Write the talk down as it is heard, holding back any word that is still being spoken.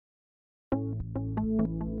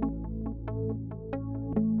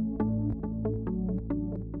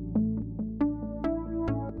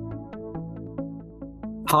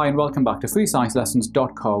Hi and welcome back to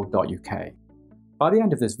freesciencelessons.co.uk. By the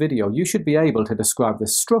end of this video, you should be able to describe the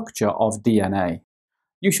structure of DNA.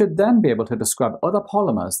 You should then be able to describe other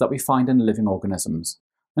polymers that we find in living organisms.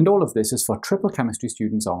 And all of this is for triple chemistry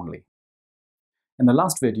students only. In the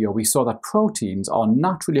last video, we saw that proteins are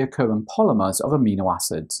naturally occurring polymers of amino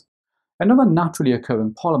acids. Another naturally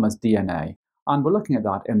occurring polymer is DNA, and we're looking at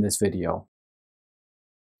that in this video.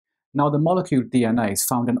 Now, the molecule DNA is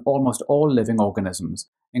found in almost all living organisms,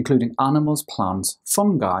 including animals, plants,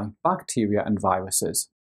 fungi, bacteria, and viruses.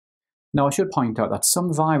 Now, I should point out that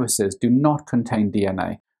some viruses do not contain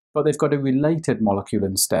DNA, but they've got a related molecule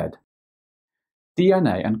instead.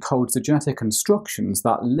 DNA encodes the genetic instructions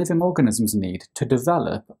that living organisms need to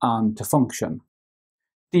develop and to function.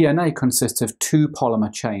 DNA consists of two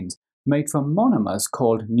polymer chains made from monomers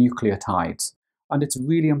called nucleotides, and it's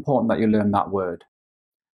really important that you learn that word.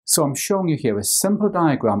 So I'm showing you here a simple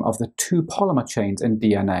diagram of the two polymer chains in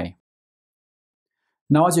DNA.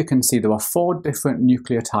 Now, as you can see, there are 4 different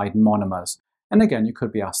nucleotide monomers, and again, you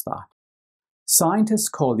could be asked that. Scientists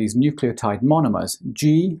call these nucleotide monomers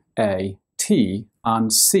G, A, T,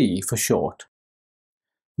 and C for short.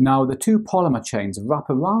 Now, the two polymer chains wrap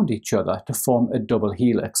around each other to form a double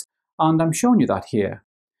helix, and I'm showing you that here.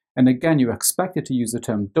 And again, you're expected to use the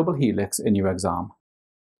term double helix in your exam.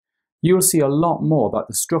 You'll see a lot more about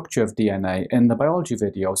the structure of DNA in the biology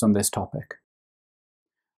videos on this topic.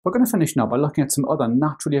 We're going to finish now by looking at some other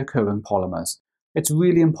naturally occurring polymers. It's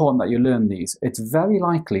really important that you learn these. It's very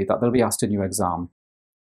likely that they'll be asked in your exam.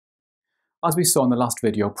 As we saw in the last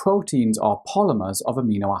video, proteins are polymers of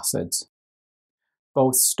amino acids.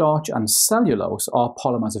 Both starch and cellulose are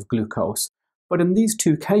polymers of glucose, but in these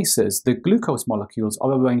two cases, the glucose molecules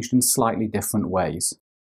are arranged in slightly different ways.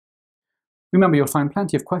 Remember, you'll find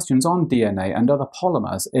plenty of questions on DNA and other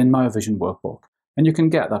polymers in my revision workbook, and you can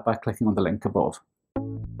get that by clicking on the link above.